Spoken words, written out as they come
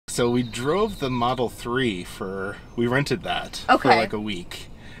So we drove the Model 3 we rented that for like a week,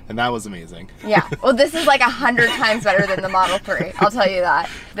 and that was amazing. Yeah, well this is like 100 times better than the Model 3, I'll tell you that.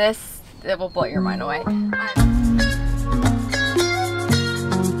 It will blow your mind away.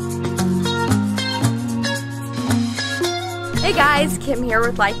 Hey guys, Kim here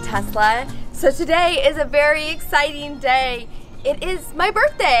with Like Tesla. So today is a very exciting day. It is my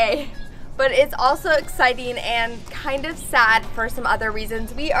birthday, but it's also exciting and kind of sad for some other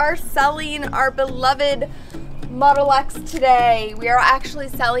reasons. We are selling our beloved Model X today. We are actually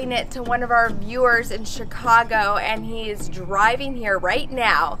selling it to one of our viewers in Chicago, and he is driving here right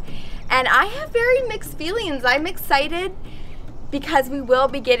now. And I have very mixed feelings. I'm excited because we will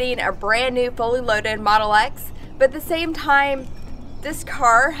be getting a brand new fully loaded Model X, but at the same time, this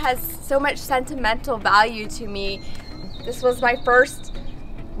car has so much sentimental value to me. This was my first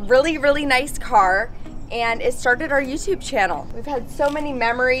really nice car, and it started our YouTube channel. We've had so many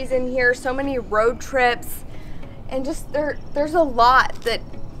memories in here, so many road trips, and just there's a lot that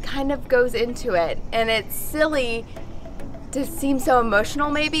kind of goes into it. And it's silly to seem so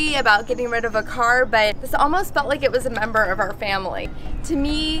emotional maybe about getting rid of a car, but this almost felt like it was a member of our family. To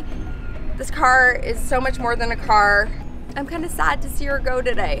me, this car is so much more than a car. I'm kind of sad to see her go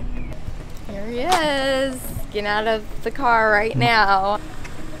today. Here he is, getting out of the car right now.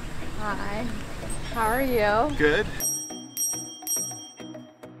 Hi, how are you? Good.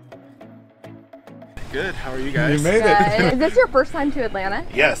 Good, how are you guys? You made it. Is this your first time to Atlanta?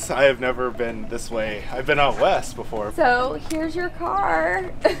 Yes, I have never been this way. I've been out west before. So here's your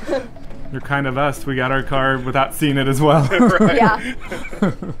car. You're kind of us. We got our car without seeing it as well. Right. Yeah.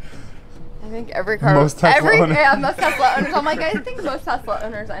 I think every car, most Tesla owners. Yeah, most Tesla owners. I'm like, I think most Tesla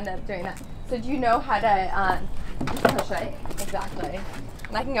owners end up doing that. So do you know how to push it? Exactly.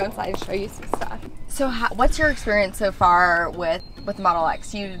 And I can go inside and show you some stuff. So what's your experience so far with Model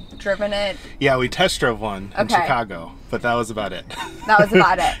X? You've driven it? Yeah, we test drove one in Chicago, but that was about it. That was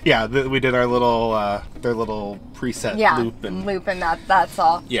about it. Yeah, we did our little their little preset loop and that's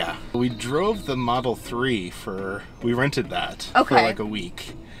all. Yeah, we drove the Model 3 we rented that for like a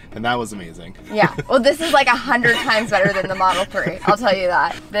week, and that was amazing. Yeah, well this is like 100 times better than the Model 3, I'll tell you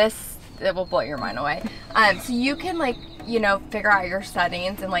that. It will blow your mind away. So you can figure out your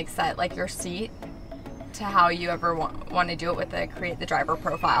settings and set like your seat to how you ever want to do it with create the driver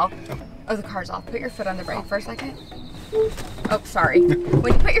profile. Oh, the car's off. Put your foot on the brake for a second. Oh, sorry.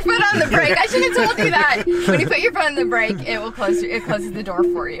 When you put your foot on the brake, I should have told you that. When you put your foot on the brake, it closes the door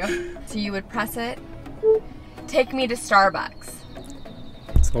for you. So you would press it. Take me to Starbucks.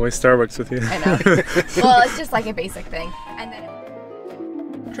 It's always Starbucks with you. I know. Well, it's just like a basic thing. And then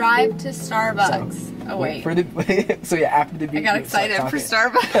drive to Starbucks. Oh wait. So yeah, after the beat. I got excited for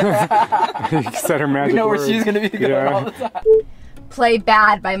Starbucks. You said her magic We know where word. she's gonna be going all the time. Play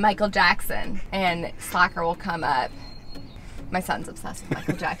Bad by Michael Jackson, and Slacker will come up. My son's obsessed with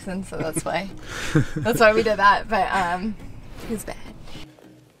Michael Jackson, so that's why we did that. But he's bad.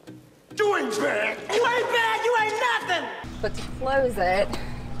 You ain't bad. You ain't bad. You ain't nothing. But to close it,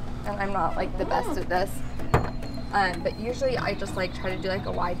 and I'm not like the best at this. But usually I just try to do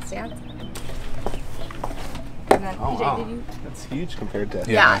a wide stance. And then, wow. That's huge compared to...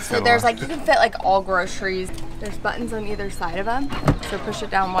 Yeah, so there's you can fit all groceries. There's buttons on either side of them. So push it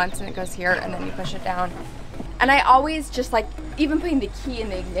down once and it goes here, and then you push it down. And I always just even putting the key in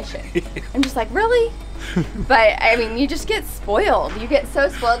the ignition. I'm just really? But I mean, you just get spoiled. You get so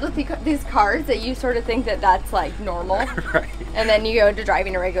spoiled with these cars that you sort of think that that's normal. Right. And then you go into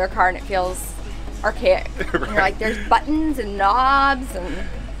driving a regular car and it feels archaic. Right. And you're there's buttons and knobs and...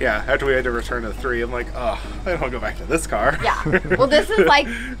 Yeah, after we had to return to the 3, I'm like, oh, I don't want to go back to this car. Yeah, well this is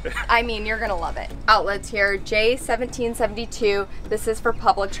I mean, you're gonna love it. Outlets here, J1772. This is for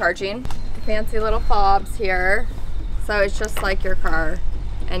public charging. Fancy little fobs here. So it's just like your car,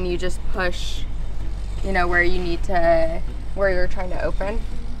 and you just push, where you need to, where you're trying to open.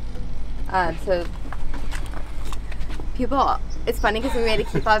 So people, it's funny because we made a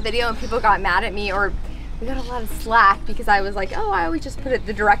keep off video and people got mad at me, or we got a lot of slack because I was like, oh, I always just put it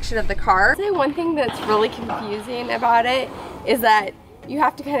the direction of the car. I'd say one thing that's really confusing about it is that you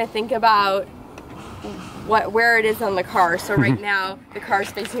have to kind of think about where it is on the car. So right now the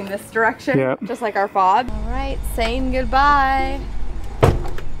car's facing this direction, just like our fob. All right, saying goodbye.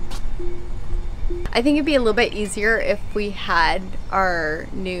 I think it'd be a little bit easier if we had our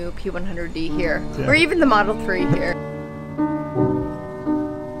new P100D here, or even the Model 3 here.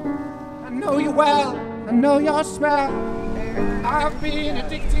 I know you well. I know your smell. I've been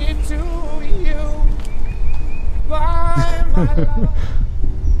addicted to you. By my love.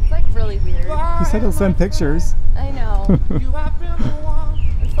 It's really weird. You said he'll send pictures. I know. You have been the one.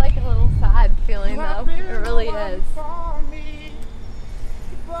 It's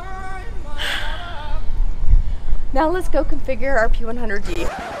Now let's go configure our P100D.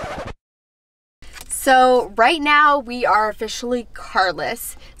 So right now we are officially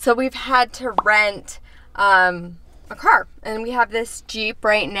carless. So we've had to rent a car, and we have this Jeep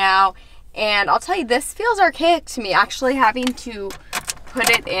right now. And I'll tell you, this feels archaic to me, actually having to put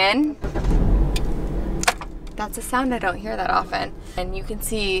it in. That's a sound I don't hear that often. And you can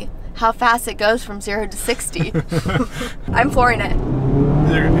see how fast it goes from 0 to 60. I'm flooring it.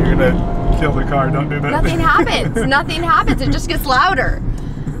 You're gonna kill the car, don't do that. Nothing happens, nothing happens, it just gets louder.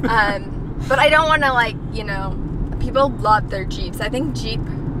 But I don't wanna, like, you know, people love their Jeeps. I think Jeep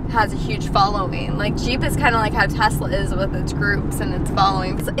has a huge following. Like, Jeep is kind of like how Tesla is with its groups and its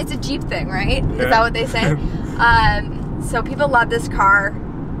following. It's a Jeep thing, right? Yeah. Is that what they say? So people love this car.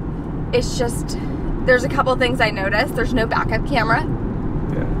 It's just, there's a couple things I noticed. There's no backup camera,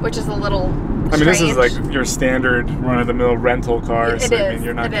 which is a little strange. I mean, this is like your standard run-of-the-mill rental car. It so, is. I mean,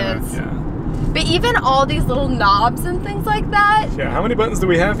 you're not gonna, yeah. But even all these little knobs and things like that. Yeah, how many buttons do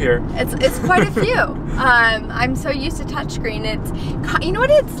we have here? It's quite a few. I'm so used to touchscreen. You know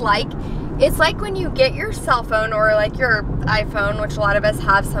what it's like? It's like when you get your cell phone or like your iPhone, which a lot of us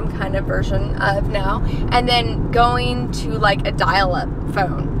have some kind of version of now, and then going to like a dial-up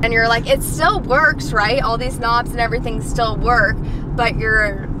phone. And you're like, it still works, right? All these knobs and everything still work, but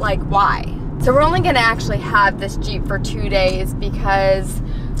you're like, why? So we're only gonna actually have this Jeep for 2 days because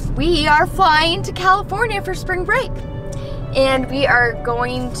we are flying to California for spring break. And we are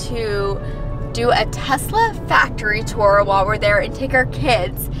going to do a Tesla factory tour while we're there and take our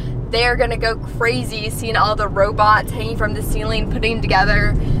kids. They are gonna go crazy seeing all the robots hanging from the ceiling, putting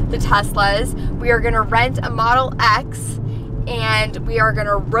together the Teslas. We are gonna rent a Model X and we are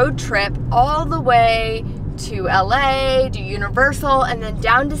gonna road trip all the way to LA, do Universal, and then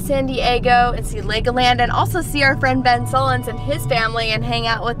down to San Diego and see Legoland, and also see our friend Ben Sullins and his family and hang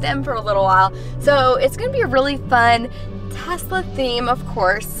out with them for a little while. So it's gonna be a really fun Tesla theme, of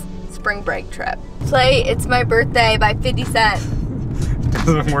course, spring break trip. Play It's My Birthday by 50 Cent. It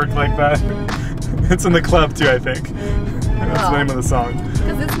doesn't work like that. It's in the club too, I think. That's the name of the song.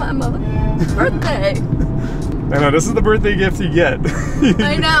 Because it's my mother's birthday. I know, this is the birthday gift you get.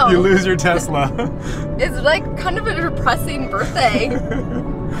 I know. You lose your Tesla. It's like kind of a depressing birthday.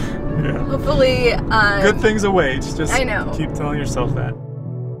 Yeah. Hopefully, Good things await. Just I know. keep telling yourself that.